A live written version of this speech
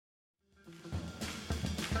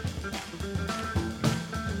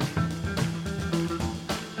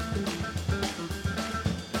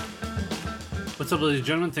What's up, ladies and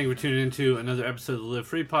gentlemen? Thank you for tuning into another episode of the Live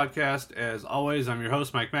Free podcast. As always, I'm your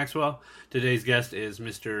host, Mike Maxwell. Today's guest is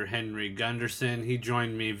Mr. Henry Gunderson. He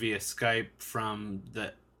joined me via Skype from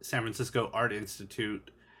the San Francisco Art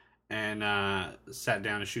Institute and sat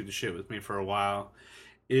down to shoot the shit with me for a while.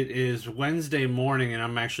 It is Wednesday morning, and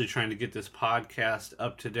I'm actually trying to get this podcast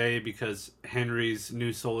up today because Henry's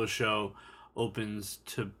new solo show opens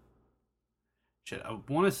to... Shit, I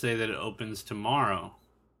want to say that it opens tomorrow.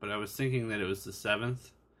 But I was thinking that it was the 7th.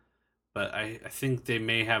 But I think they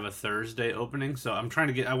may have a Thursday opening. So I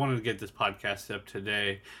wanted to get this podcast up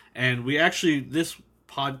today. And this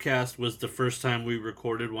podcast was the first time we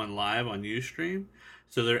recorded one live on Ustream.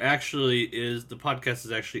 So the podcast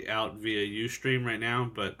is actually out via Ustream right now.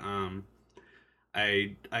 But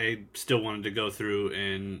I still wanted to go through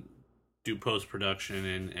and do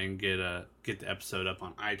post-production and get the episode up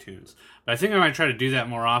on iTunes. But I think I might try to do that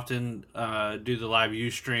more often, do the live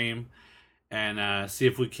Ustream, and see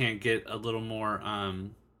if we can't get a little more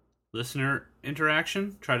listener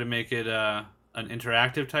interaction. Try to make it an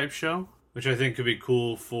interactive type show, which I think could be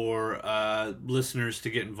cool for listeners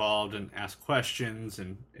to get involved and ask questions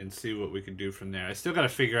and see what we can do from there. I still got to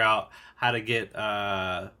figure out how to get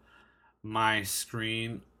my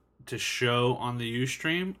screen to show on the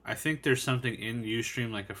Ustream. I think there's something in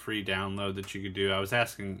Ustream, like a free download that you could do. I was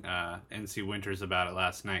asking NC Winters about it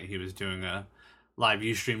last night. He was doing a live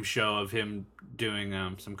Ustream show of him doing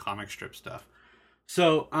some comic strip stuff.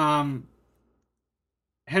 So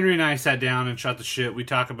Henry and I sat down and shot the shit. We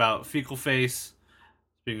talk about Fecal Face,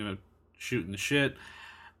 speaking of shooting the shit,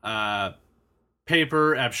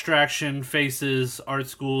 paper, abstraction, faces, art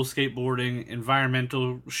school, skateboarding,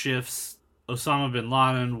 environmental shifts, Osama bin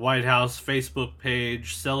Laden, White House, Facebook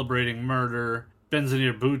page, celebrating murder,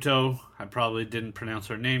 Benazir Bhutto, I probably didn't pronounce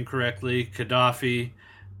her name correctly, Gaddafi,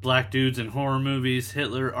 black dudes in horror movies,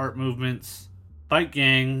 Hitler, art movements, bike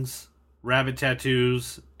gangs, rabbit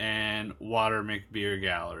tattoos, and Water McBeer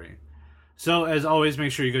Gallery. So, as always,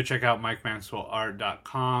 make sure you go check out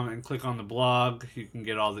MikeMaxwellArt.com and click on the blog. You can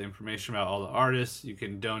get all the information about all the artists. You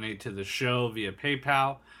can donate to the show via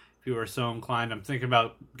PayPal if you are so inclined. I'm thinking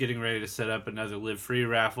about getting ready to set up another Live Free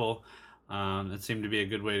raffle. That seemed to be a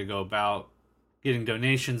good way to go about getting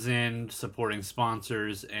donations in, supporting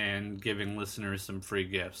sponsors, and giving listeners some free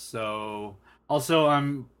gifts. So, also,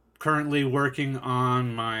 I'm currently working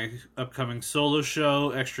on my upcoming solo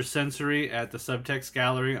show, Extrasensory, at the Subtext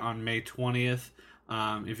Gallery on May 20th.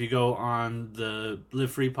 If you go on the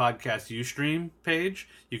Live Free Podcast Ustream page,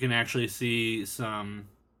 you can actually see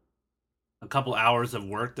a couple hours of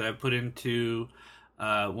work that I put into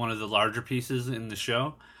one of the larger pieces in the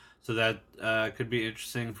show. So that could be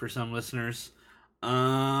interesting for some listeners.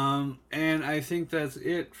 And I think that's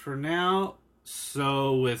it for now.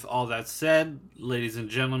 So with all that said, ladies and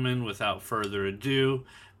gentlemen, without further ado,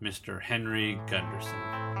 Mr. Henry Gunderson.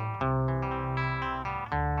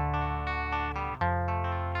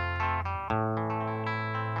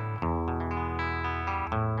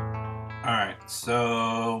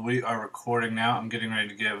 So we are recording now. I'm getting ready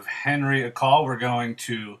to give Henry a call. We're going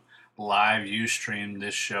to live Ustream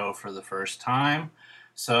this show for the first time.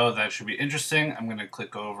 So that should be interesting. I'm going to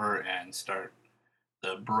click over and start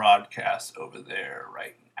the broadcast over there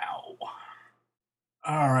right now.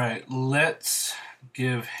 All right, let's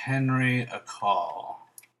give Henry a call.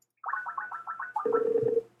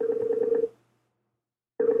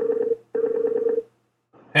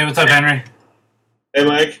 Hey, what's up, Henry? Hey,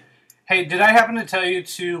 Mike. Hey, did I happen to tell you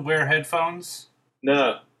to wear headphones?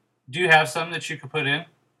 No. Do you have some that you could put in?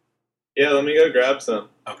 Yeah, let me go grab some.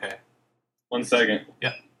 Okay. 1 second.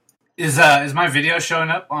 Yep. Is my video showing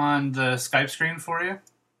up on the Skype screen for you?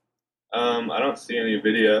 I don't see any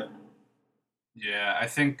video. Yeah, I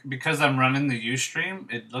think because I'm running the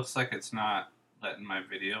Ustream, it looks like it's not letting my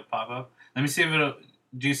video pop up. Let me see if it'll...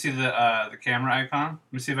 Do you see the camera icon?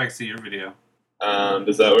 Let me see if I can see your video.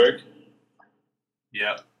 Does that work?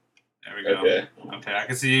 Yep. There we go. Okay, I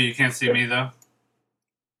can see you. You can't see me, though?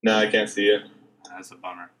 No, I can't see you. That's a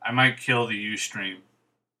bummer. I might kill the Ustream.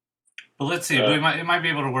 But let's see. It might be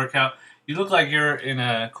able to work out. You look like you're in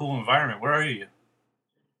a cool environment. Where are you?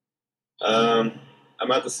 I'm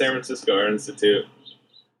at the San Francisco Art Institute.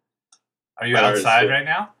 Are you outside right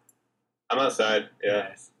now? I'm outside, yeah.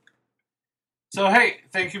 Nice. So, hey,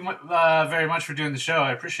 thank you very much for doing the show.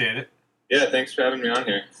 I appreciate it. Yeah, thanks for having me on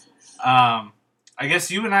here. I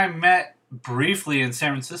guess you and I met briefly in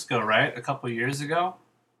San Francisco, right? A couple of years ago?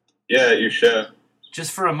 Yeah, at your show.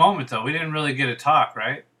 Just for a moment, though. We didn't really get to talk,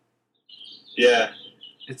 right? Yeah.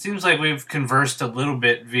 It seems like we've conversed a little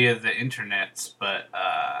bit via the internets, but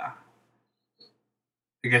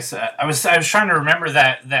I guess I was trying to remember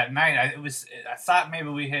that night. I thought maybe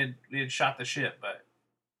we had shot the ship, but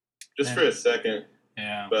Just for a second,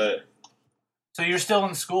 yeah. but So you're still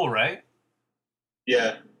in school, right?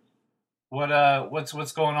 yeah.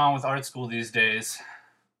 What's going on with art school these days?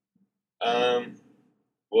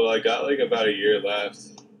 Well, I got like about a year left.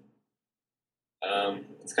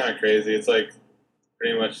 It's kind of crazy. It's like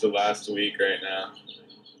pretty much the last week right now.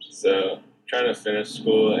 So trying to finish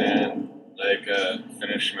school and like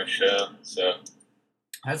finish my show. So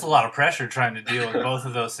That's a lot of pressure trying to deal with both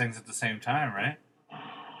of those things at the same time, right?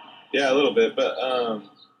 yeah, a little bit, but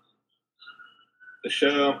the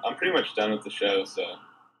show, I'm pretty much done with the show, so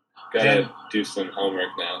gotta do some homework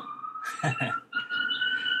now.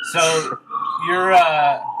 So you're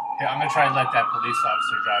here, I'm gonna try to let that police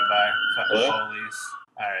officer drive by. Fucking Hello? police.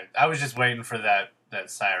 All right, I was just waiting for that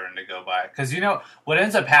siren to go by, because what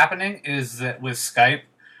ends up happening is that with Skype,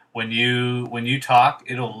 when you talk,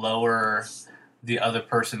 it'll lower the other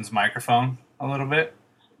person's microphone a little bit.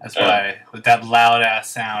 That's why with that loud ass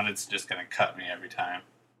sound, it's just gonna cut me every time.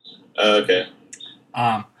 Okay.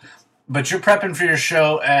 But you're prepping for your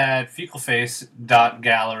show at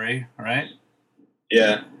fecalface.gallery, right?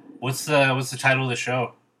 Yeah. What's the title of the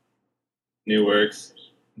show? New Works.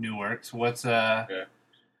 New Works. What's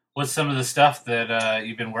some of the stuff that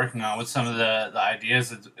you've been working on? What's some of the ideas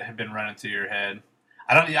that have been running through your head?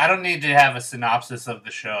 I don't need to have a synopsis of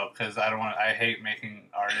the show, because I hate making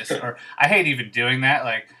artists, or I hate even doing that.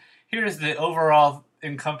 Like, here's the overall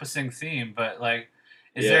encompassing theme, but like,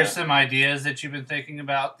 is there some ideas that you've been thinking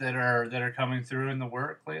about that are coming through in the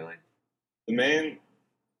work lately? The main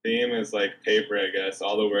theme is like paper, I guess.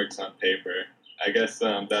 All the work's on paper. I guess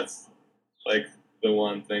that's like the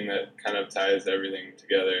one thing that kind of ties everything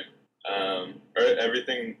together. Or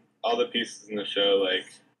everything, all the pieces in the show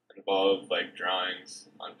like involve like drawings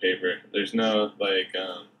on paper. There's no like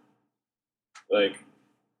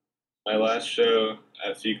my last show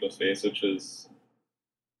at Fecal Face, which was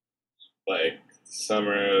like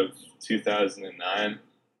summer of 2009.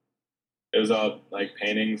 It was all like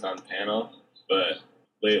paintings on panel, but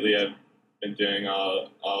lately I've been doing all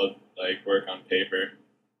like work on paper.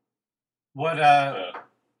 What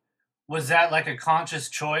was that like a conscious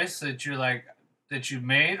choice that you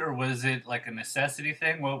made, or was it like a necessity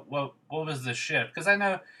thing? What was the shift? Because I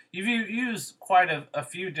know you've used quite a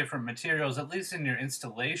few different materials, at least in your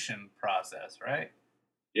installation process, right?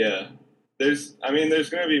 Yeah. There's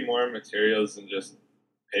going to be more materials than just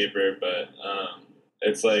paper, but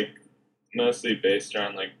it's like mostly based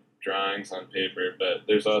around like drawings on paper, but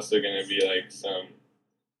there's also going to be like some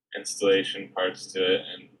installation parts to it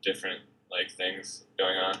and different like things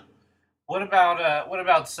going on. What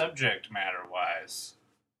about subject matter wise?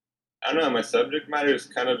 I don't know, my subject matter has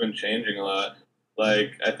kind of been changing a lot.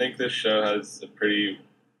 Like, I think this show has a pretty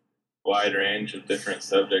wide range of different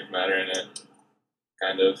subject matter in it,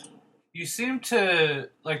 kind of. You seem to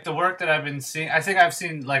like the work that I've been seeing. I think I've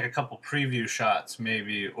seen like a couple preview shots,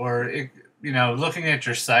 maybe, or looking at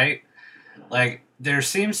your site. Like, there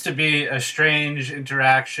seems to be a strange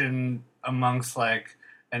interaction amongst like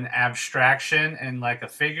an abstraction and like a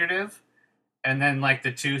figurative, and then like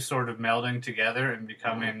the two sort of melding together and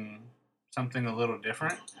becoming something a little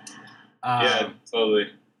different. Yeah,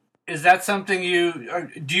 totally. Is that something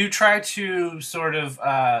do you try to sort of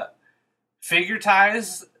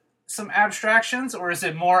figuratize some abstractions, or is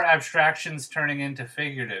it more abstractions turning into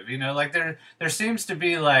figurative? Like there seems to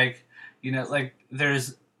be like, like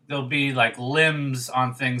there'll be like limbs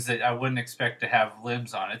on things that I wouldn't expect to have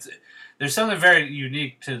limbs on. There's something very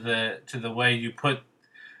unique to the way you put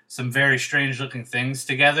some very strange looking things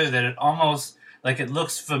together, that it almost like it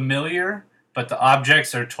looks familiar, but the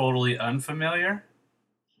objects are totally unfamiliar.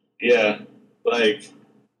 Yeah, like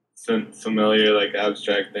familiar, like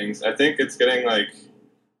abstract things. I think it's getting like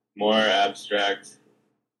more abstract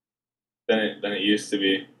than it used to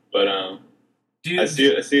be. But I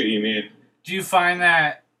see what you mean. Do you find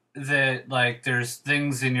that like there's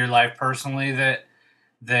things in your life personally that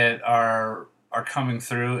are coming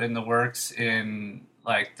through in the works in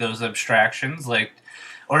like those abstractions, like,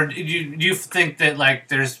 or do you think that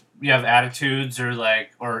like you have attitudes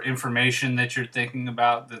or information that you're thinking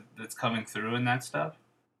about that's coming through in that stuff?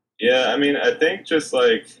 Yeah, I think just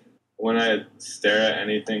like when I stare at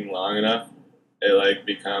anything long enough, it like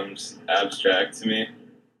becomes abstract to me.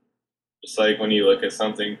 Just like when you look at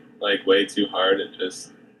something like way too hard, it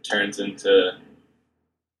just turns into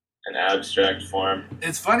an abstract form.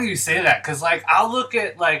 It's funny you say that, because like I'll look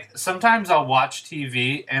at like sometimes I'll watch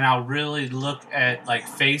TV and I'll really look at like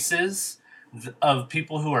faces of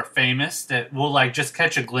people who are famous that we'll like just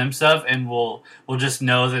catch a glimpse of, and we'll just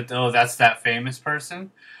know that, oh, that's that famous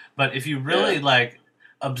person. But if you really like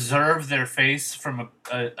observe their face from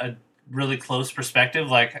a really close perspective,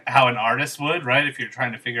 like how an artist would, right? If you're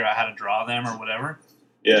trying to figure out how to draw them or whatever,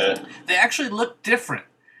 they actually look different.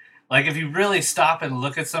 Like if you really stop and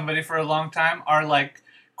look at somebody for a long time, our like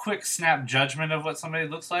quick snap judgment of what somebody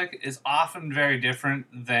looks like is often very different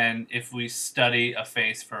than if we study a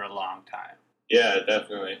face for a long time. Yeah,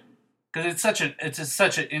 definitely. Because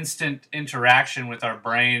such an instant interaction with our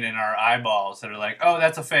brain and our eyeballs that are like, oh,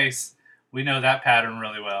 that's a face. We know that pattern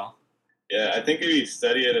really well. Yeah, I think if you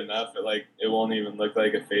study it enough, it won't even look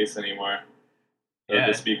like a face anymore. It'll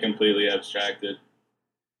just be completely abstracted.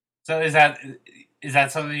 So is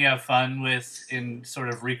that something you have fun with in sort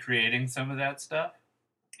of recreating some of that stuff?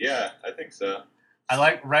 Yeah, I think so. I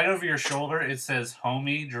like right over your shoulder. It says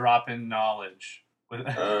 "Homie, dropping knowledge."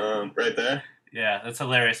 Right there. Yeah, that's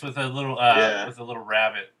hilarious with a little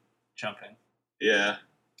rabbit jumping. Yeah.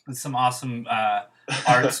 And some awesome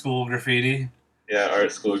art school graffiti. Yeah,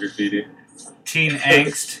 art school graffiti. Teen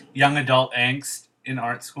angst, young adult angst in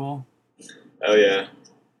art school. Oh yeah.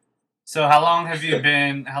 So how long have you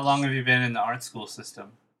been in the art school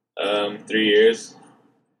system? 3 years.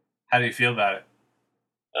 How do you feel about it?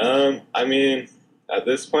 I mean, at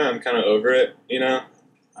this point, I'm kind of over it, you know.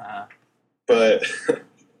 Uh-huh. But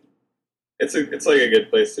it's like a good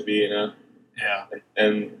place to be, you know. Yeah.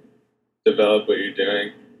 And develop what you're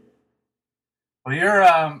doing. Well, you're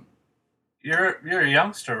a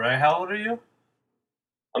youngster, right? How old are you?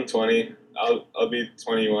 I'm 20. I'll be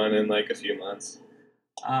 21 in like a few months.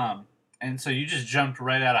 And so you just jumped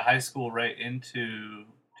right out of high school right into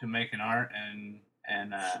making art, and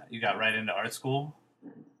you got right into art school.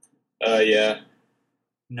 Yeah.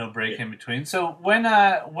 No break in between. So when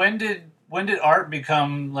did art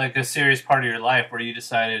become like a serious part of your life, where you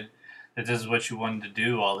decided that this is what you wanted to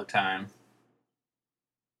do all the time?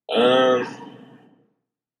 I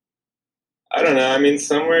don't know. I mean,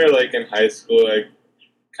 somewhere like in high school, I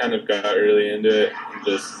kind of got really into it and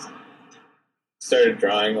just started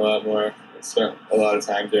drawing a lot more. I spent a lot of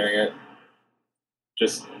time doing it.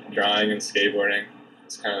 Just drawing and skateboarding.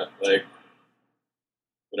 It's kind of like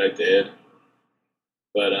what I did.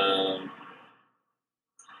 But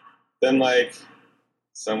then like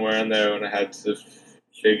somewhere in there when I had to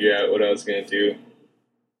figure out what I was going to do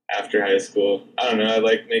after high school, I don't know, I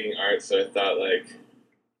like making art, so I thought like,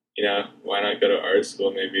 you know, why not go to art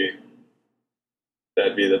school? Maybe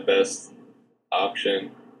that'd be the best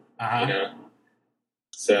option, you know?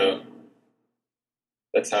 So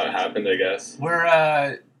that's how it happened, I guess.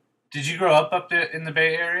 Where did you grow up there in the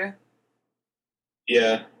Bay Area?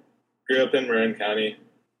 Yeah, grew up in Marin County,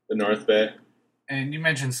 the North Bay. And you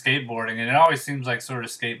mentioned skateboarding, and it always seems like sort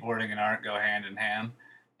of skateboarding and art go hand in hand.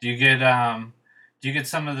 Do you get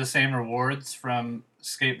some of the same rewards from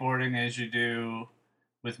skateboarding as you do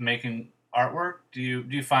with making artwork? Do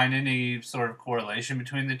you find any sort of correlation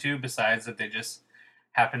between the two, besides that they just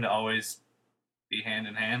happen to always be hand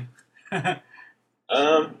in hand?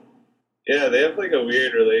 Yeah, they have like a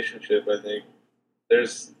weird relationship, I think.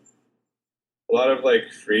 There's a lot of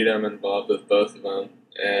like freedom involved with both of them,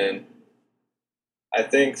 and I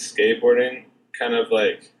think skateboarding kind of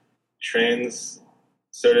like trains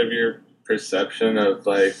sort of your perception of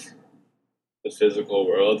like the physical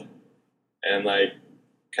world, and like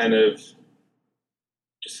kind of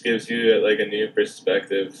just gives you like a new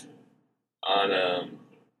perspective on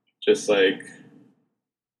just like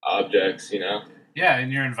objects, you know? Yeah,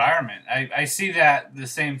 in your environment. I see that the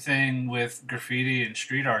same thing with graffiti and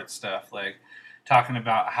street art stuff, like talking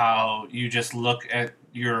about how you just look at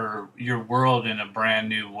your world in a brand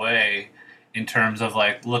new way, in terms of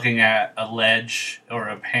like looking at a ledge or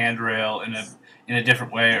a handrail in a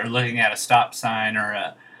different way, or looking at a stop sign or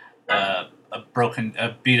a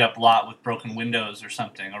beat up lot with broken windows or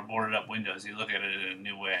something, or boarded up windows. You look at it in a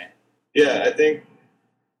new way. Yeah, I think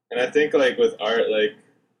like with art, like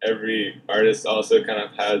every artist also kind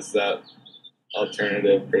of has that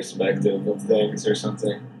alternative perspective of things or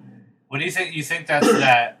something. What do you think? You think that's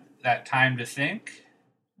that time to think?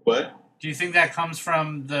 What? Do you think that comes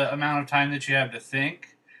from the amount of time that you have to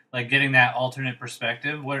think, like getting that alternate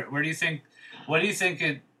perspective? Where do you think? What do you think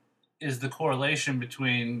it is the correlation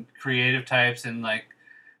between creative types and like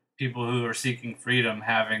people who are seeking freedom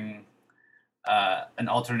having an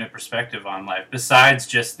alternate perspective on life, besides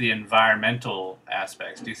just the environmental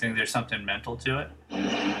aspects? Do you think there's something mental to it?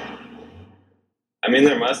 I mean,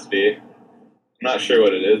 there must be. I'm not sure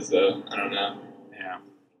what it is, though. I don't know. Yeah.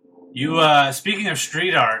 You, speaking of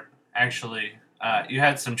street art, actually, You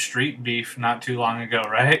had some street beef not too long ago,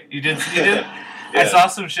 right? You did. I Yeah. saw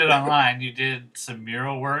some shit online. You did some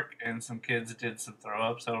mural work, and some kids did some throw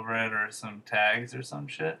ups over it, or some tags, or some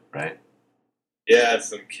shit, right? Yeah,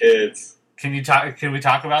 some kids. Can you talk? Can we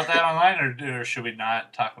talk about that online, or should we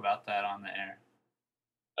not talk about that on the air?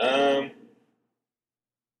 Um,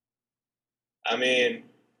 I mean,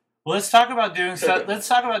 Well, let's talk about doing stuff. Let's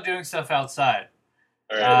talk about doing stuff outside.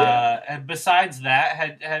 all right, yeah. And besides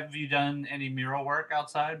that, have you done any mural work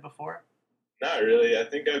outside before? Not really. I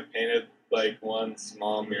think I've painted like one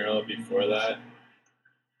small mural before that,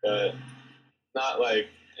 but not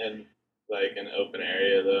in like an open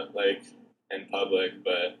area though, like in public.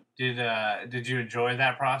 But Did you enjoy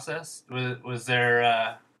that process? Was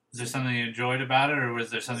there something you enjoyed about it, or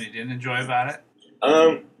was there something you didn't enjoy about it?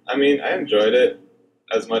 I mean, I enjoyed it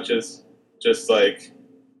as much as just like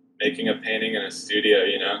making a painting in a studio.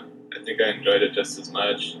 You know, I think I enjoyed it just as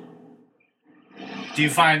much. Do you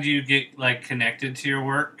find you get like connected to your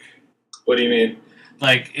work? What do you mean?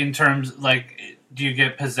 Like in terms like do you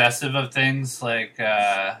get possessive of things like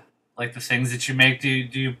the things that you make? Do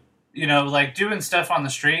you know like doing stuff on the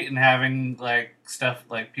street and having like stuff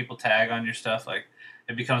like people tag on your stuff like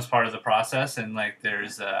it becomes part of the process and like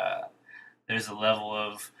there's a level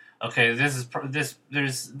of okay there's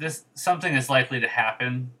this something is likely to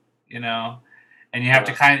happen, you know, and you have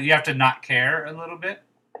to you have to not care a little bit.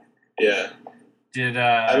 Yeah. Did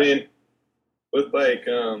I mean, with like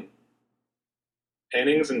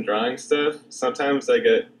paintings and drawing stuff, sometimes I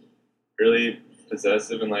get really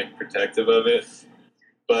possessive and like protective of it.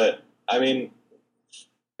 But I mean,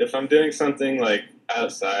 if I'm doing something like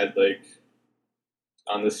outside, like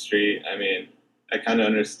on the street, I mean, I kind of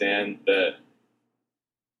understand that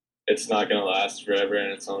it's not going to last forever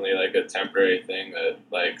and it's only like a temporary thing that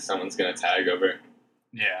like someone's going to tag over.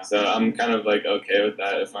 yeah. So I'm kind of like okay with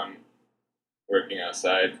that if I'm working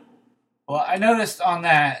outside. Well, I noticed on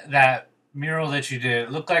that mural that you did,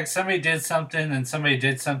 it looked like somebody did something and somebody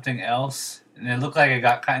did something else, and it looked like it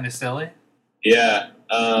got kind of silly. Yeah.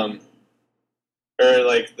 Or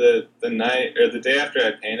like the night or the day after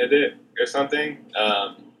I painted it or something,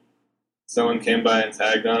 someone came by and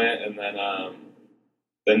tagged on it, and then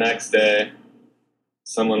the next day,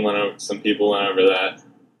 some people went over that.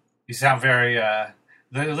 You sound very.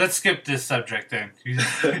 Let's skip this subject then.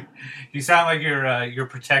 You sound like you're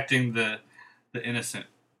protecting the innocent.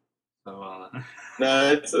 So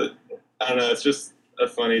No, I don't know. It's just a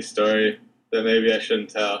funny story that maybe I shouldn't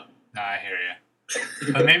tell. no, I hear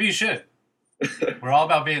you, but maybe you should. We're all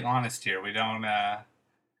about being honest here. We don't.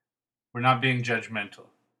 We're not being judgmental.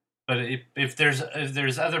 But if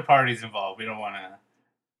there's other parties involved, we don't want to.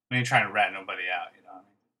 We ain't trying to rat nobody out. You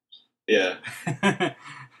know what I mean?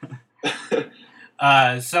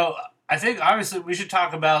 Yeah. So I think obviously we should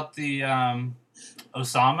talk about the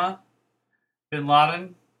Osama bin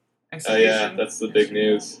Laden Oh execution. yeah, that's the big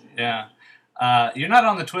news. Yeah. You're not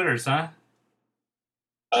on the Twitters, huh?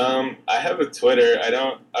 I have a Twitter. I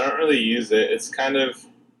don't really use it. It's kind of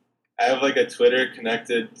I have like a Twitter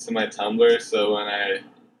connected to my Tumblr, so when I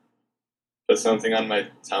put something on my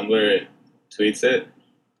Tumblr, it tweets it.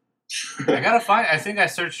 I gotta find. I think I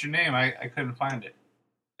searched your name. I couldn't find it.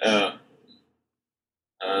 Oh.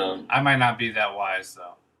 I might not be that wise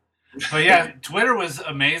though. But yeah, Twitter was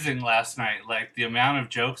amazing last night. Like the amount of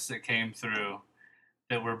jokes that came through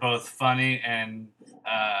that were both funny and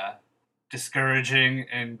discouraging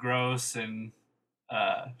and gross and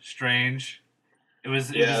strange. It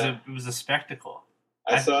was it was a spectacle.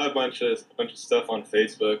 I saw a bunch of stuff on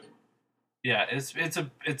Facebook. Yeah, it's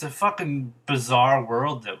a fucking bizarre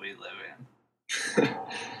world that we live in.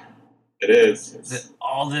 It is.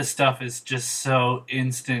 All this stuff is just so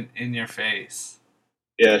instant in your face.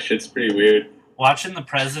 Yeah, shit's pretty weird. Watching the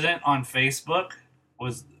president on Facebook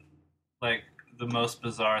was like the most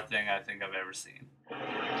bizarre thing I think I've ever seen.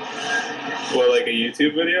 What, like a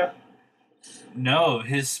YouTube video? No,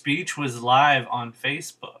 his speech was live on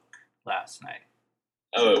Facebook last night.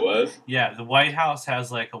 Oh, it was? Yeah, the White House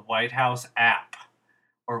has like a White House app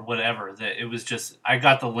or whatever. That it was just I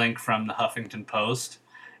got the link from the Huffington Post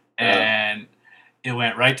and it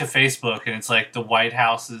went right to Facebook and it's like the White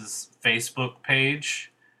House's Facebook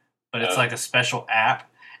page, but it's like a special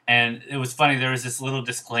app. And it was funny, there was this little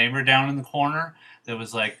disclaimer down in the corner that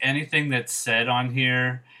was like anything that's said on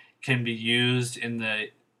here can be used in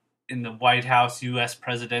the White House U.S.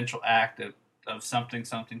 Presidential Act of something,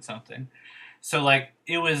 something, something. So like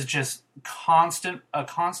it was just a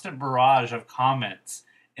constant barrage of comments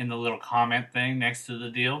in the little comment thing next to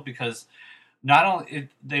the deal because not only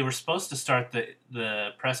they were supposed to start the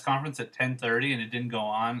press conference at 10:30 and it didn't go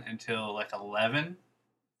on until like 11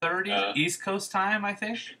 6:30 East Coast time, I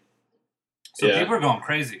think. So people are going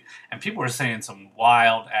crazy, and people are saying some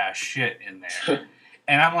wild ass shit in there.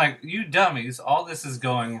 And I'm like, you dummies, all this is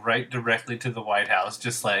going right directly to the White House.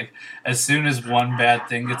 Just like, as soon as one bad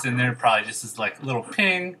thing gets in there, probably just as like a little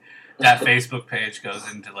ping, that Facebook page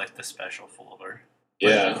goes into like the special folder.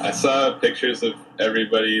 Yeah, I saw pictures of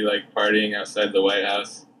everybody like partying outside the White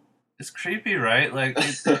House. It's creepy, right? Like,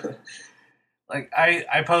 like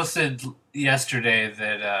I posted yesterday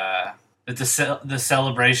that the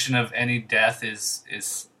celebration of any death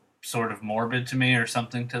is sort of morbid to me, or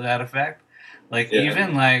something to that effect. Like,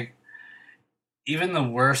 even the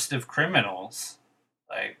worst of criminals,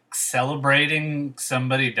 like, celebrating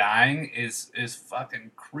somebody dying is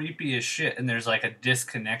fucking creepy as shit. And there's like a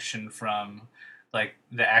disconnection from like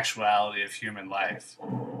the actuality of human life.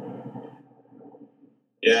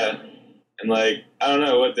 Yeah, and like, I don't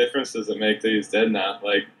know, what difference does it make that he's dead now?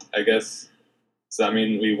 Like, I guess, does that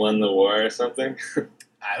mean we won the war or something?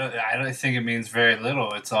 I don't think it means very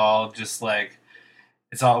little. It's all just like,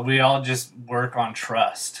 we all just work on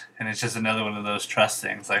trust, and it's just another one of those trust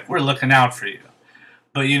things. Like, we're looking out for you,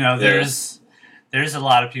 but you know, there's a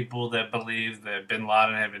lot of people that believe that Bin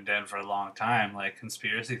Laden had been dead for a long time, like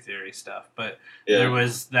conspiracy theory stuff. But there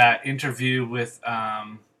was that interview with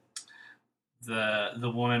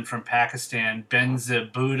the woman from Pakistan,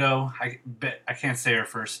 Benazir Bhutto. I can't say her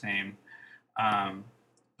first name,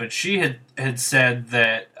 but she had said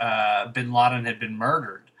that Bin Laden had been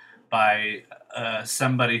murdered by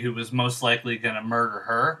somebody who was most likely going to murder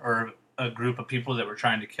her, or a group of people that were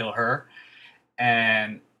trying to kill her.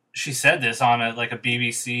 And she said this on a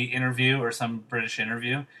BBC interview or some British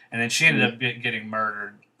interview, and then she ended up getting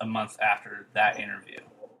murdered a month after that interview.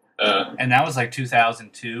 And that was like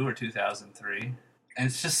 2002 or 2003. And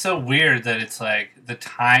it's just so weird that it's like the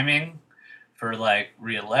timing for like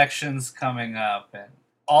re-elections coming up and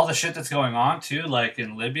all the shit that's going on too, like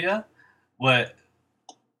in Libya.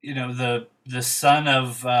 The son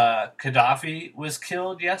of Gaddafi was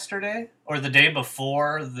killed yesterday, or the day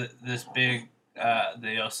before this big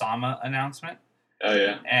the Osama announcement. Oh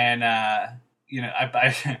yeah. And I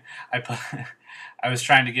was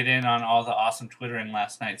trying to get in on all the awesome Twittering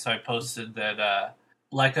last night, so I posted that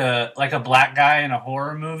like a black guy in a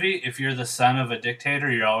horror movie, if you're the son of a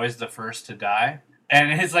dictator, you're always the first to die.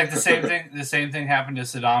 And it's like the same thing. The same thing happened to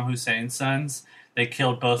Saddam Hussein's sons. They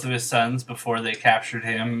killed both of his sons before they captured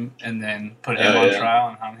him and then put him on trial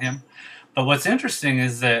and hung him. But what's interesting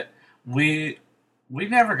is that we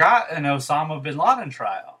never got an Osama bin Laden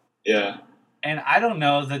trial. Yeah. And I don't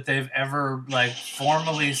know that they've ever like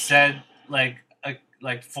formally said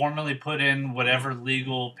formally put in whatever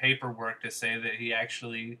legal paperwork to say that he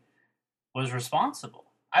actually was responsible.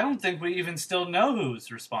 I don't think we even still know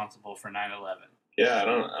who's responsible for 9/11. Yeah, I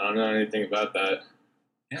don't know anything about that.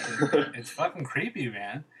 Yeah, it's fucking creepy,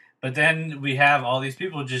 man. But then we have all these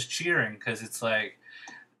people just cheering because it's like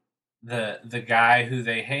the guy who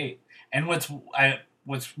they hate. And what's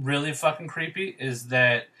really fucking creepy is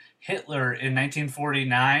that Hitler in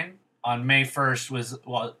 1949 on May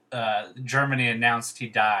 1st Germany announced he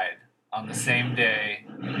died on the same day,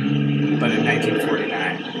 but in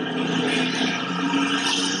 1949.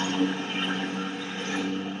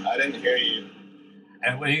 I didn't hear you.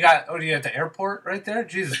 And what do you got? Oh, do you at the airport right there?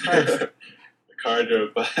 Jesus Christ. The car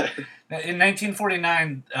drove by. In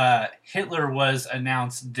 1949, Hitler was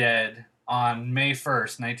announced dead on May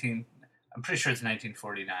 1st, I'm pretty sure it's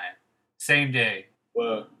 1949. Same day.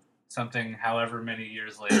 Whoa. Something however many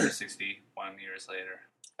years later, 61 years later.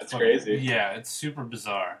 That's crazy. Yeah, it's super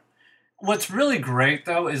bizarre. What's really great,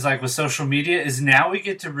 though, is like with social media, is now we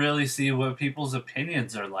get to really see what people's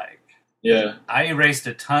opinions are like. Yeah. I erased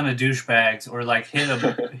a ton of douchebags, or like hit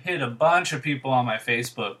a bunch of people on my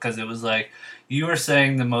Facebook because it was like, you are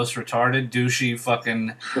saying the most retarded, douchey,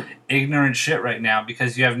 fucking ignorant shit right now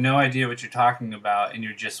because you have no idea what you're talking about and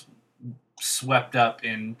you're just swept up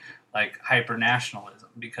in like hyper nationalism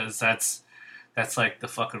because that's like the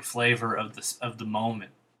fucking flavor of the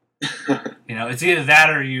moment. You know, it's either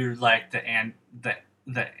that or you're like the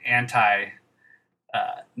anti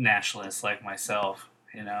nationalist like myself.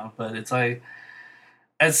 You know, but it's like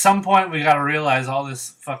at some point we got to realize all this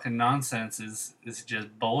fucking nonsense is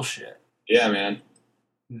just bullshit. Yeah, man.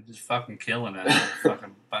 They're just fucking killing us,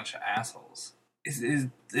 fucking bunch of assholes.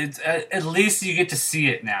 It's at least you get to see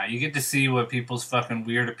it now. You get to see what people's fucking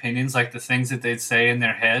weird opinions, like the things that they'd say in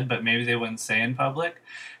their head, but maybe they wouldn't say in public.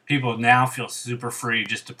 People now feel super free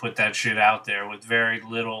just to put that shit out there with very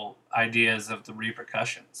little ideas of the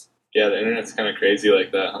repercussions. Yeah, the internet's kind of crazy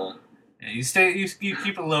like that, huh? Yeah, you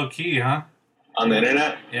keep it low key, huh? On the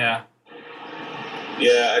internet? Yeah.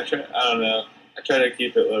 Yeah, I don't know. I I try to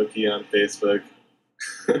keep it low key on Facebook.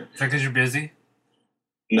 Is that because you're busy?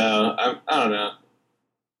 No, I don't know.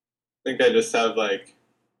 I think I just have like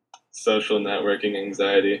social networking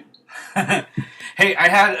anxiety. Hey, I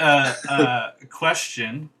had a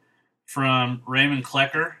question from Raymond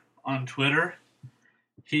Klecker on Twitter.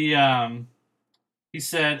 He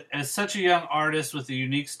said, as such a young artist with a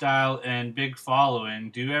unique style and big following,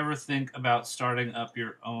 do you ever think about starting up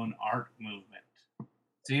your own art movement?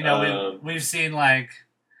 So, we've seen like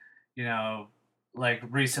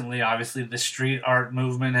recently, obviously the street art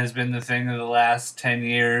movement has been the thing of the last 10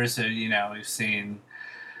 years. So, we've seen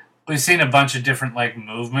a bunch of different like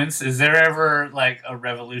movements. Is there ever like a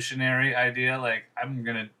revolutionary idea? Like, I'm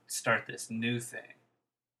going to start this new thing.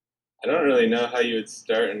 I don't really know how you would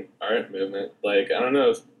start an art movement. Like, I don't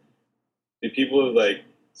know if do people like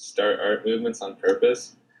start art movements on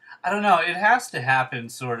purpose. I don't know. It has to happen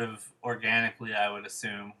sort of organically, I would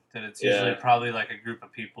assume. That it's usually probably like a group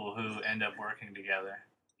of people who end up working together.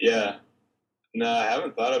 Yeah. No, I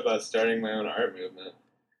haven't thought about starting my own art movement.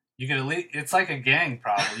 You could at least, it's like a gang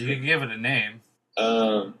probably. You could give it a name.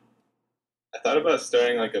 I thought about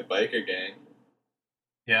starting like a biker gang.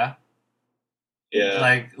 Yeah? Yeah.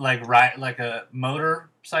 Like a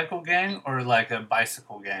motorcycle gang or like a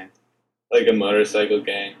bicycle gang? Like a motorcycle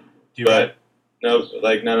gang. Do you ride? No,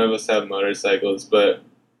 like none of us have motorcycles, but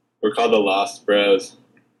we're called the Lost Bros.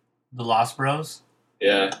 The Lost Bros?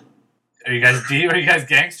 Yeah. Are you guys deep? Are you guys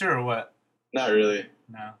gangster or what? Not really.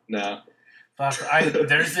 No. Fuck,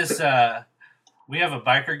 there's this, we have a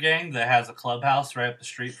biker gang that has a clubhouse right up the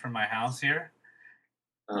street from my house here.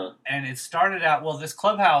 Uh-huh. And it started out, well, this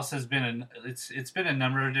clubhouse has been, it's been a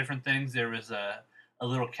number of different things. There was a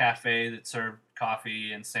little cafe that served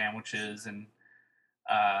coffee and sandwiches, and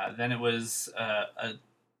then it was,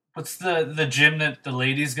 what's the gym that the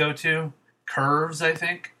ladies go to? Curves, I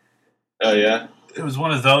think. Oh, yeah? It was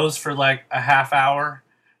one of those for like a half hour,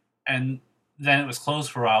 and then it was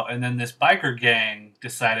closed for a while, and then this biker gang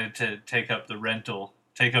decided to take up the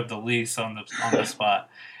lease on the spot.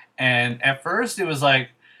 And at first it was like,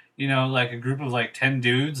 like a group of like 10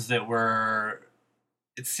 dudes that were,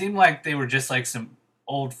 it seemed like they were just like some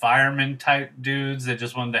old fireman type dudes that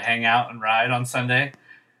just wanted to hang out and ride on Sunday.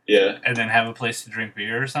 Yeah. And then have a place to drink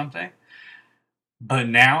beer or something. But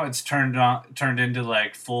now it's turned into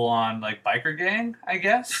like full on like biker gang, I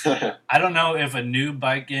guess. I don't know if a new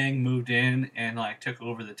bike gang moved in and like took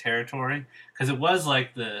over the territory, because it was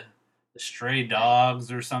like the stray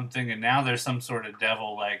dogs or something, and now there's some sort of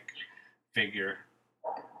devil like figure.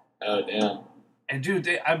 Oh damn! And dude,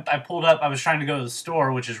 I pulled up. I was trying to go to the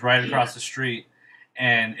store, which is right across the street,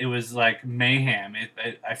 and it was like mayhem.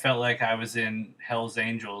 I felt like I was in Hell's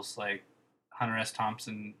Angels, like Hunter S.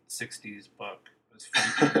 Thompson '60s book.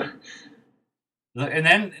 And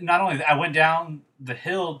then not only that, I went down the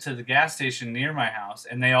hill to the gas station near my house,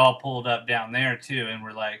 and they all pulled up down there too, and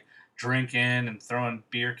were like drinking and throwing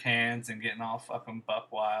beer cans and getting all fucking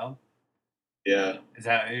buck wild. Yeah. Is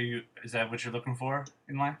that what you're looking for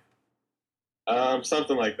in life?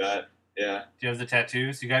 Something like that. Yeah. Do you have the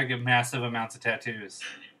tattoos? You got to get massive amounts of tattoos.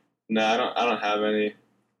 No, I don't have any.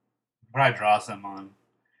 Probably draw some on.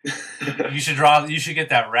 You should get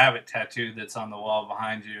that rabbit tattoo that's on the wall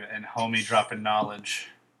behind you, and homie dropping knowledge.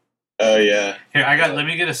 Oh yeah. Here, let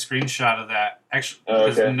me get a screenshot of that. Actually,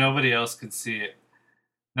 because nobody else could see it.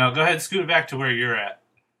 No, go ahead, scoot it back to where you're at.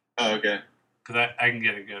 Oh, okay. Because I can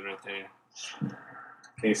get it good right there.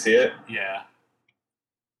 Can you see it? Yeah.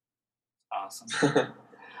 Awesome.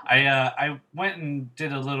 I went and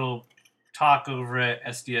did a little talk over at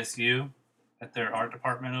SDSU at their art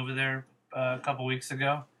department over there a couple weeks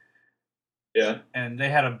ago. Yeah. And they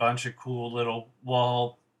had a bunch of cool little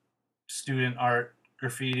wall student art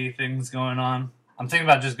graffiti things going on. I'm thinking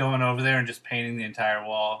about just going over there and just painting the entire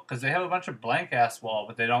wall, because they have a bunch of blank ass wall,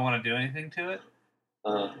 but they don't want to do anything to it.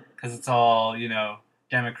 Because it's all,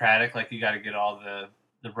 democratic. Like, you got to get all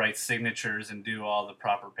the right signatures and do all the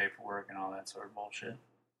proper paperwork and all that sort of bullshit.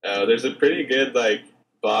 Oh, there's a pretty good like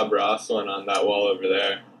Bob Ross one on that wall over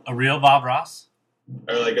there. A real Bob Ross?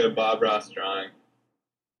 Or like a Bob Ross drawing.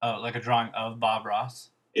 Oh, like a drawing of Bob Ross?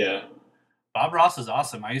 Yeah. Bob Ross is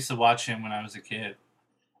awesome. I used to watch him when I was a kid.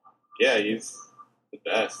 Yeah, he's the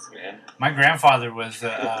best, man. My grandfather was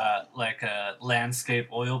like a landscape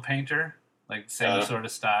oil painter, like the same sort of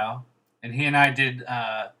style. And he and I did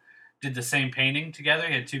the same painting together.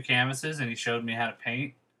 He had 2 canvases, and he showed me how to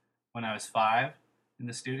paint when I was 5 in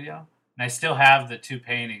the studio. And I still have the 2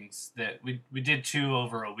 paintings that we did 2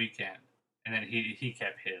 over a weekend. And then he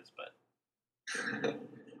kept his, but...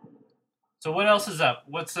 So what else is up?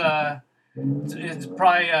 What's it's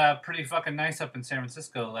probably pretty fucking nice up in San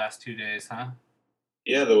Francisco the last 2 days, huh?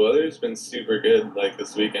 Yeah, the weather's been super good like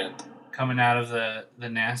this weekend. Coming out of the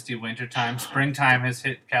nasty winter time, springtime has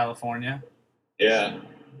hit California. Yeah,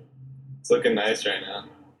 it's looking nice right now.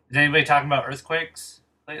 Is anybody talking about earthquakes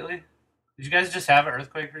lately? Did you guys just have an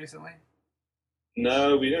earthquake recently?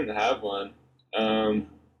 No, we didn't have one. Um,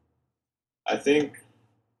 I think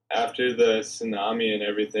after the tsunami and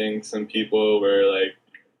everything, some people were like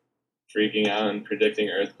freaking out and predicting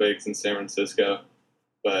earthquakes in San Francisco,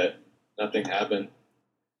 but nothing happened.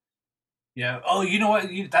 Yeah. Oh, you know what?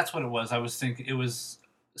 That's what it was. I was thinking it was.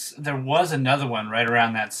 There was another one right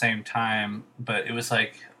around that same time, but it was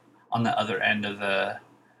like on the other end of the.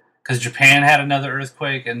 Because Japan had another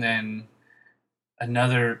earthquake, and then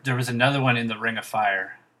another. There was another one in the Ring of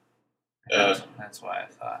Fire. Uh, That's why I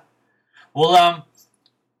thought. Well,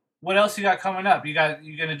 what else you got coming up? You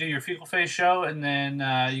gonna do your fecal face show, and then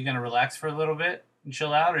you gonna relax for a little bit and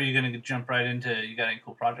chill out, or are you gonna jump right into? You got any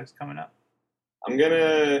cool projects coming up? I'm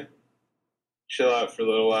gonna chill out for a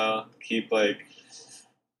little while, keep like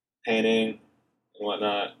painting and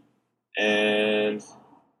whatnot, and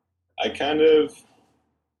I kind of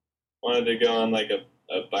wanted to go on like a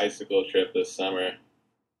bicycle trip this summer.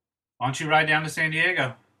 Why don't you ride down to San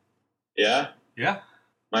Diego? Yeah, Yeah,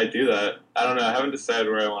 might do that. I don't know. I haven't decided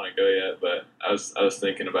where I want to go yet, but I was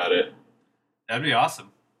thinking about it. that'd be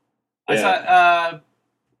awesome. I Yeah. thought.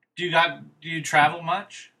 Do you travel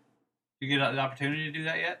much? Do you get the opportunity to do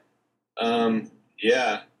that yet?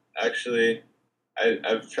 Yeah. Actually,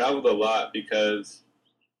 I've traveled a lot because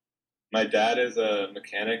my dad is a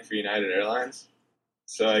mechanic for United Airlines,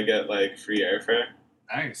 so I get like free airfare.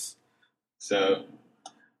 Nice. So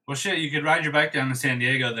Well, shit, you could ride your bike down to San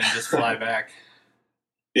Diego, then just fly back.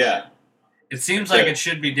 yeah, It seems like it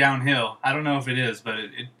should be downhill. I don't know if it is, but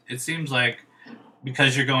it seems like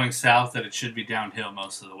because you're going south that it should be downhill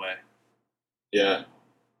most of the way. yeah.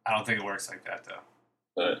 I don't think it works like that though.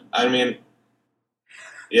 But I mean,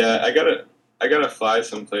 yeah, I gotta fly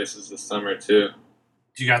some places this summer too.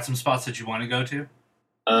 Do you got some spots that you want to go to?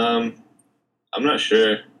 Um, I'm not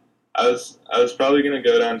sure. I was probably gonna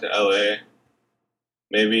go down to LA,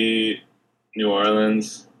 maybe New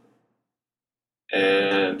Orleans,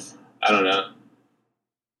 and I don't know.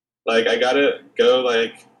 Like I gotta go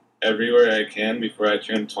like everywhere I can before I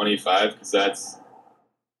turn 25 because that's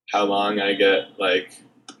how long I get like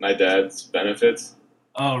my dad's benefits.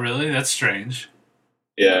 Oh, really? That's strange.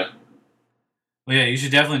 Yeah, Well, yeah, you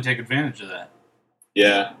should definitely take advantage of that.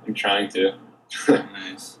 yeah, I'm trying to.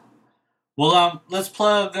 Nice. Well, let's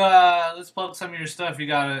plug some of your stuff. You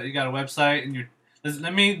got a website and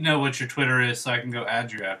let me know what your Twitter is so I can go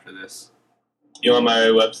add you after this. You want my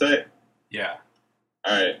website? Yeah.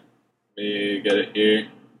 All right, let me get it here.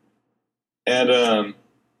 And I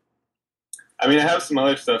mean, I have some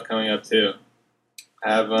other stuff coming up too.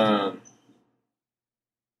 I have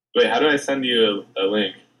wait, how do I send you a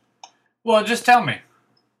link? Well, just tell me.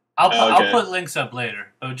 Oh, okay. I'll put links up later,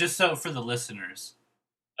 but just so for the listeners.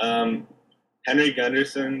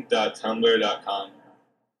 HenryGunderson.tumblr.com.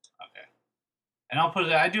 Okay. And I'll put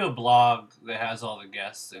it. I do a blog that has all the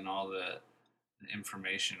guests and all the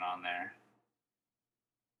information on there.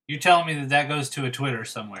 You telling me that that goes to a Twitter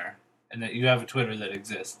somewhere, and that you have a Twitter that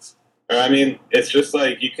exists? Or I mean, it's just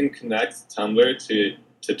like you can connect Tumblr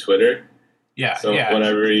to Twitter. Yeah. So yeah.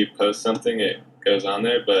 whenever you post something, it goes on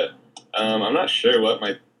there. But I'm not sure what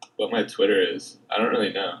my Twitter is. I don't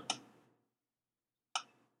really know.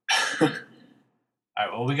 All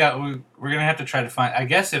right. Well, we're gonna have to try to find. I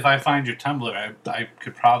guess if I find your Tumblr, I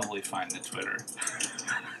could probably find the Twitter.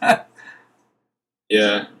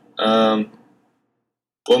 Yeah.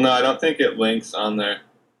 Well, no, I don't think it links on there.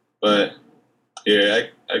 But here,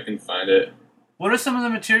 I can find it. What are some of the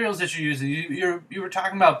materials that you're using? You were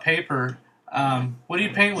talking about paper. What do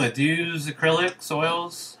you paint with? Do you use acrylics,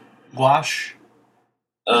 oils, gouache?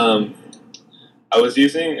 I was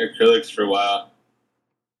using acrylics for a while,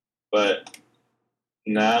 but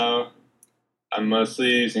now I'm mostly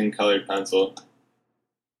using colored pencil.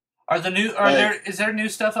 Is there new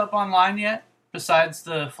stuff up online yet besides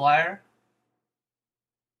the flyer?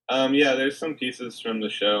 Yeah, there's some pieces from the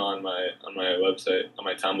show on my website, on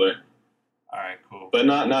my Tumblr. All right, cool. But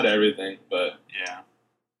not everything, but yeah.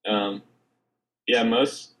 Yeah,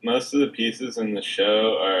 most of the pieces in the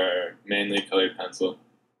show are mainly colored pencil.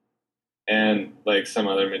 And like some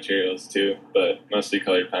other materials too, but mostly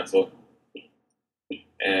colored pencil.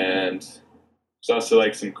 And there's also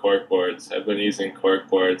like some cork boards. I've been using cork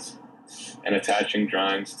boards and attaching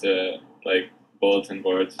drawings to like bulletin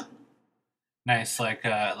boards. Nice, like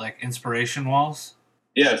inspiration walls.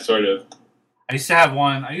 Yeah, sort of. I used to have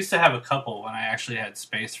one. I used to have a couple when I actually had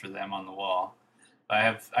space for them on the wall.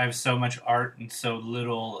 I have so much art and so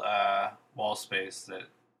little wall space that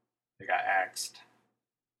they got axed.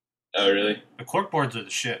 Oh, really? The corkboards are the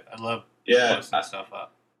shit. I love posting stuff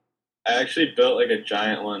up. I actually built like a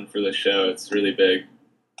giant one for the show. It's really big.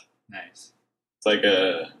 Nice. It's like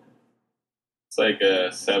a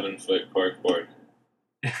 7-foot corkboard.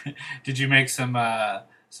 Did you make some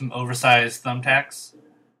oversized thumbtacks?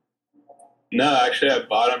 No, actually, I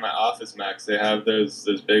bought on my Office Max. They have those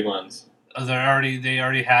big ones. Oh,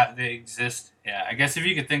 they exist. Yeah, I guess if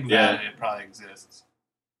you could think about it probably exists.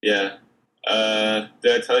 Yeah.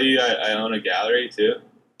 Did I tell you I own a gallery too?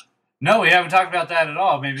 No, we haven't talked about that at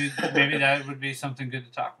all. Maybe that would be something good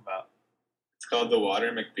to talk about. It's called the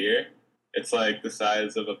Water McBeer. It's like the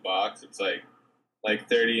size of a box. It's like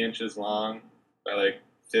 30 inches long by like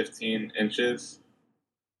 15 inches.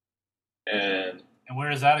 And where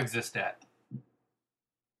does that exist at?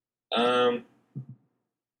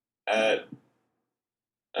 At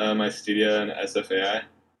my studio in SFAI.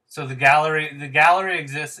 So the gallery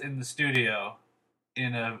exists in the studio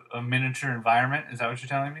in a miniature environment. Is that what you're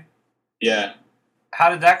telling me? Yeah. How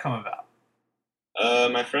did that come about?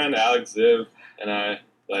 My friend Alex Ziv and I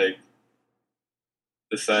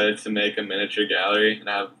decided to make a miniature gallery and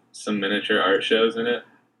have some miniature art shows in it.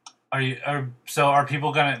 Are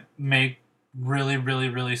people gonna make really, really,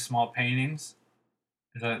 really small paintings?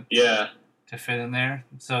 Is that to fit in there?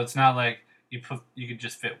 So it's not like you could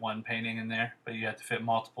just fit one painting in there, but you have to fit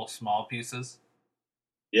multiple small pieces.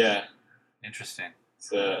 Yeah. Interesting.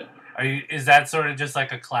 So is that sort of just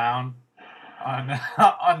like a clown on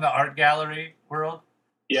the art gallery world?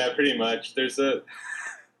 Yeah, pretty much. There's a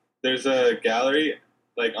gallery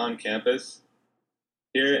like on campus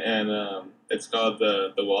here, and it's called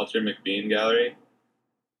the Walter McBean Gallery.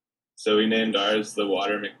 So we named ours the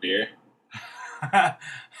Water McBeer.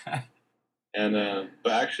 And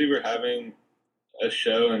but actually, we're having a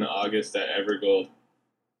show in August at Evergold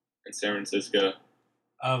in San Francisco.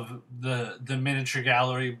 Of the miniature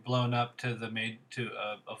gallery blown up to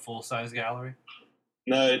a full size gallery.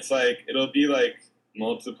 No, it's like it'll be like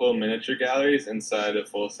multiple miniature galleries inside a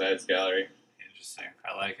full size gallery. Interesting.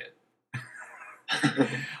 I like it.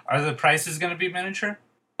 Are the prices going to be miniature?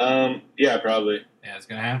 Yeah, probably. Yeah, it's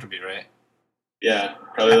going to have to be, right? Yeah,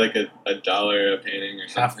 probably like $1 a painting or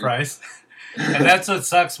something. Half price. And that's what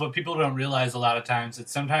sucks. What people don't realize a lot of times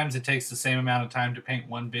is sometimes it takes the same amount of time to paint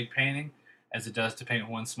one big painting as it does to paint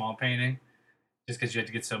one small painting, just because you have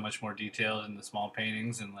to get so much more detail in the small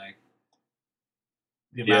paintings, and like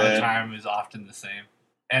the amount of time is often the same,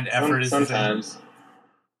 and effort is sometimes. The same.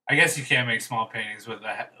 I guess you can't make small paintings with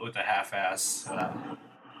a half-ass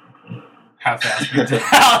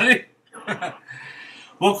mentality.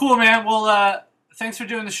 Well, cool, man. Well, thanks for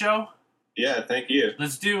doing the show. Yeah, thank you.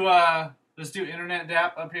 Let's do internet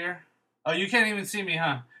dap up here. Oh, you can't even see me,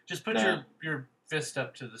 huh? Just put your fist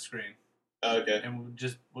up to the screen. Okay. And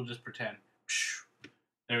we'll just pretend.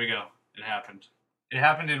 There we go. It happened. It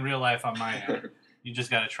happened in real life on my end. You just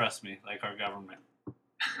gotta trust me, like our government.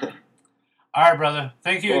 All right, brother.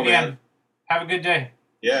 Thank you again. Man. Have a good day.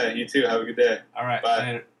 Yeah, you too. Have a good day. All right. Bye.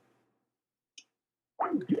 Later.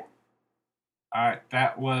 All right.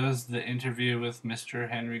 That was the interview with Mr.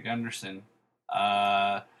 Henry Gunderson.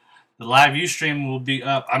 The live Ustream will be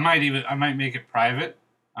up. I might make it private.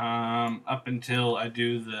 Up until I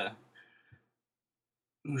do the.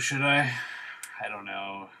 Who should I? I don't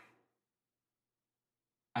know.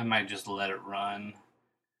 I might just let it run.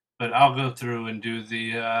 But I'll go through and do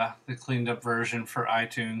the cleaned up version for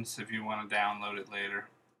iTunes if you want to download it later.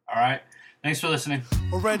 All right? Thanks for listening.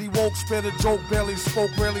 Already woke, spit a joke, barely spoke,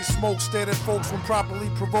 rarely smoked, stared at folks when properly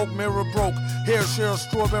provoked, mirror broke. Hair share,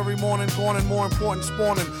 strawberry morning, gone and more important,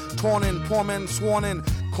 spawning, torn in, poor men sworn in.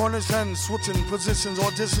 Cornish hens switching positions,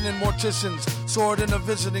 auditioning morticians, sword in a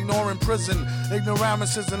vision, ignoring prison.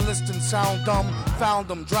 Ignoramuses enlisting, sound dumb, found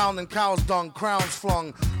them, drowned in cow's dung, crowns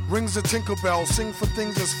flung. Rings a Tinkerbell, sing for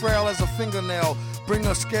things as frail as a fingernail. Bring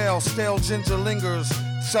a scale, stale ginger lingers.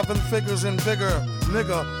 7 figures in vigor,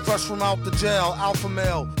 nigga, fresh from out the jail, alpha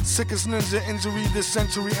male. Sickest ninja injury this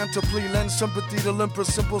century, enter plea, lend sympathy to limper,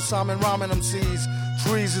 simple Simon Ramen MCs.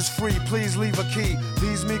 Trees is free, please leave a key.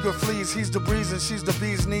 These meager fleas, he's the breeze and she's the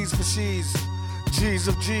bee's knees for she's. G's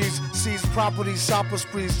of G's, seize property, shopper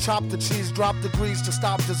sprees, chop the cheese, drop the grease to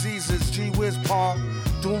stop diseases. Gee whiz, pa,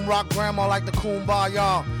 doom rock grandma like the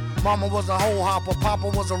Kumbaya. Mama was a hoe hopper, Papa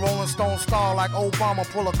was a Rolling Stone star like Obama,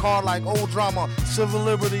 pull a card like old drama. Civil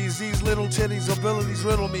liberties, these little titties, abilities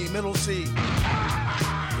riddle me, middle C.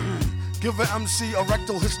 Give an MC a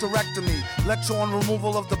rectal hysterectomy, lecture on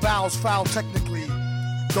removal of the bowels, foul technically.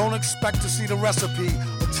 Don't expect to see the recipe.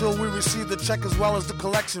 A till we receive the check as well as the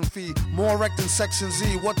collection fee. More wrecked than Section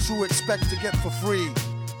Z, what you expect to get for free?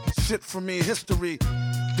 Shit for me, history,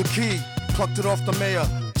 the key. Plucked it off the mayor,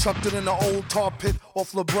 chucked it in the old tar pit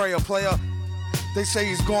off La Brea, player. They say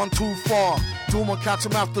he's gone too far. Duma catch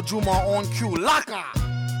him after Juma on cue. Laka!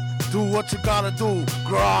 Do what you gotta do.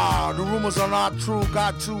 Grah, the rumors are not true.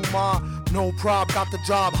 Got to, ma. No prob, got the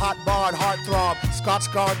job. Hot barred, heart throb.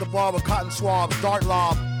 Scotch guard, the barber, cotton swab. Dart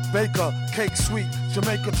lob, baker, cake sweet.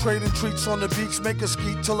 Jamaica trading treats on the beach. Make a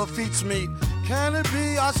skeet till her feet meet. Can it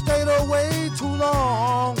be I stayed away too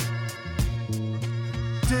long?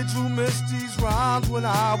 Did you miss these rhymes when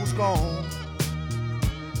I was gone?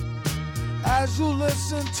 As you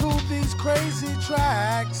listen to these crazy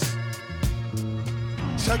tracks,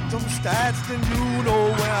 check them stats, then you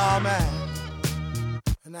know where I'm at.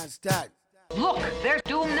 And that's that. Look, there's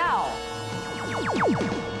Doom now.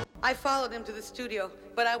 I followed him to the studio,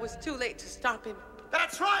 but I was too late to stop him.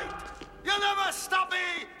 That's right! You'll never stop me!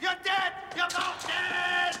 You're dead! You're not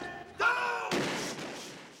dead! Don't